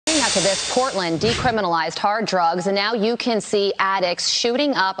to this. Portland decriminalized hard drugs, and now you can see addicts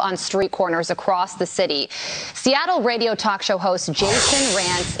shooting up on street corners across the city. Seattle radio talk show host Jason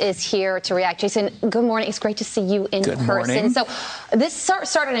Rantz is here to react. Jason, good morning. It's great to see you in person. Morning. So this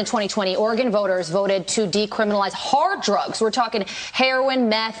started in 2020. Oregon voters voted to decriminalize hard drugs. We're talking heroin,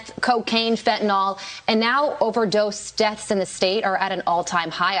 meth, cocaine, fentanyl, and now overdose deaths in the state are at an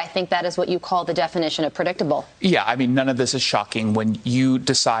all-time high. I think that is what you call the definition of predictable. Yeah, I mean, none of this is shocking when you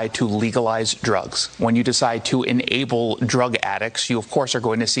decide to legalize drugs. When you decide to enable drug addicts, you, of course, are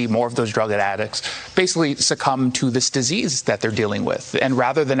going to see more of those drug addicts basically succumb to this disease that they're dealing with. And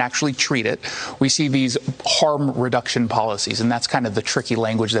rather than actually treat it, we see these harm reduction policies. And that's kind of the tricky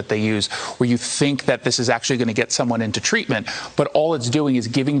language that they use, where you think that this is actually going to get someone into treatment, but all it's doing is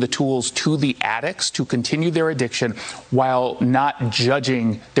giving the tools to the addicts to continue their addiction while not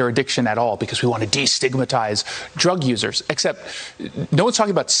judging their addiction at all, because we want to destigmatize drug users. Except no one's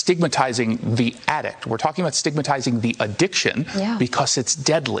talking about stigmatizing the addict. We're talking about stigmatizing the addiction because it's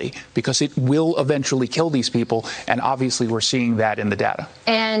deadly, because it will eventually kill these people. And obviously we're seeing that in the data.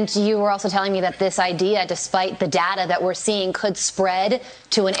 And you were also telling me that this idea, despite the data that we're seeing, could spread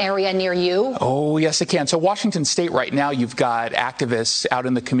to an area near you. Oh, yes, it can. So Washington State right now, you've got activists out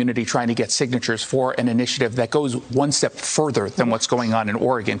in the community trying to get signatures for an initiative that goes one step further than what's going on in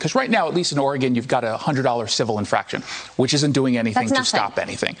Oregon. Because right now, at least in Oregon, you've got a $100 civil infraction, which isn't doing anything to stop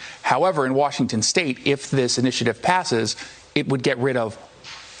anything. However, in Washington State, if this initiative passes, it would get rid of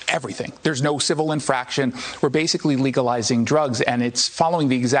everything. There's no civil infraction. We're basically legalizing drugs, and it's following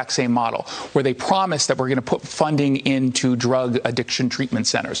the exact same model, where they promise that we're going to put funding into drug addiction treatment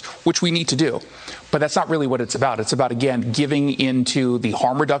centers, which we need to do. But that's not really what it's about. It's about, again, giving into the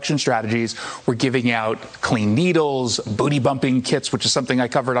harm reduction strategies. We're giving out clean needles, booty bumping kits, which is something I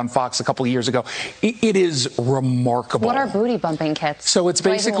covered on Fox a couple of years ago. It is remarkable. What are booty bumping kits? So it's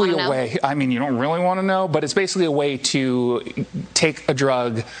basically a way, I mean, you don't really want to know, but it's basically a way to take a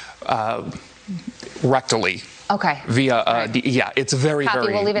drug rectally. Okay. Via, yeah, it's very,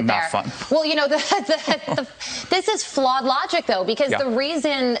 very we'll leave it not there. fun. Well, you know, this is flawed logic, though, because the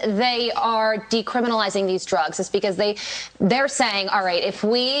reason they are decriminalizing these drugs is because they're saying, all right, if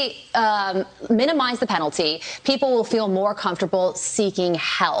we minimize the penalty, people will feel more comfortable seeking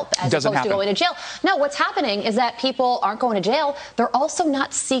help as opposed to going to jail. No, what's happening is that people aren't going to jail. They're also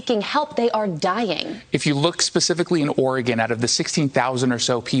not seeking help. They are dying. If you look specifically in Oregon, out of the 16,000 or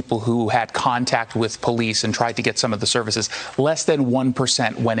so people who had contact with police and tried to get some of the services, less than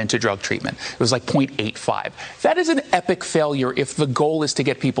 1% went into drug treatment. It was like 0.85. That is an epic failure if the goal is to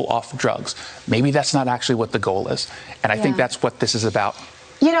get people off drugs. Maybe that's not actually what the goal is. And I think that's what this is about.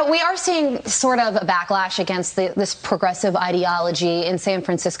 You know, we are seeing sort of a backlash against this progressive ideology in San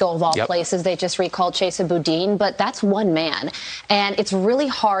Francisco, of all places. They just recalled Chesa Boudin, but that's one man. And it's really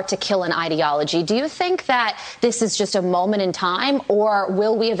hard to kill an ideology. Do you think that this is just a moment in time, or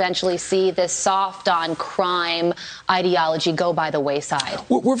will we eventually see this soft on crime ideology go by the wayside?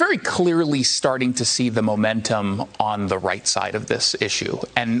 We're very clearly starting to see the momentum on the right side of this issue.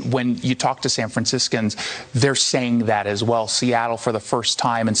 And when you talk to San Franciscans, they're saying that as well. Seattle, for the first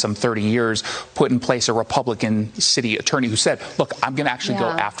time in some 30 years, put in place a Republican city attorney who said, look, I'm going to actually go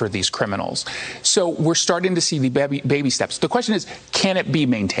after these criminals. So we're starting to see the baby steps. The question is, can it be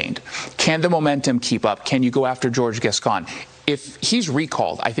maintained? Can the momentum keep up? Can you go after George Gascon? If he's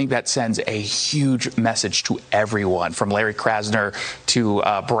recalled, I think that sends a huge message to everyone, from Larry Krasner to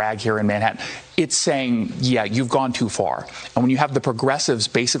Bragg here in Manhattan. It's saying, yeah, you've gone too far. And when you have the progressives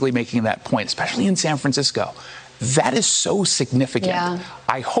basically making that point, especially in San Francisco, that is so significant.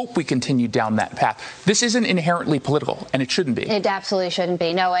 I hope we continue down that path. This isn't inherently political, and it shouldn't be. It absolutely shouldn't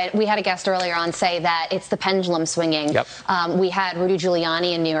be. No, we had a guest earlier on say that it's the pendulum swinging. We had Rudy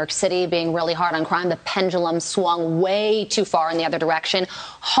Giuliani in New York City being really hard on crime. The pendulum swung way too far in the other direction.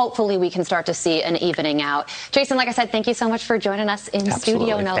 Hopefully we can start to see an evening out. Jason, like I said, thank you so much for joining us in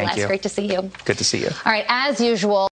studio, no less. Great to see you. Good to see you. All right, as usual.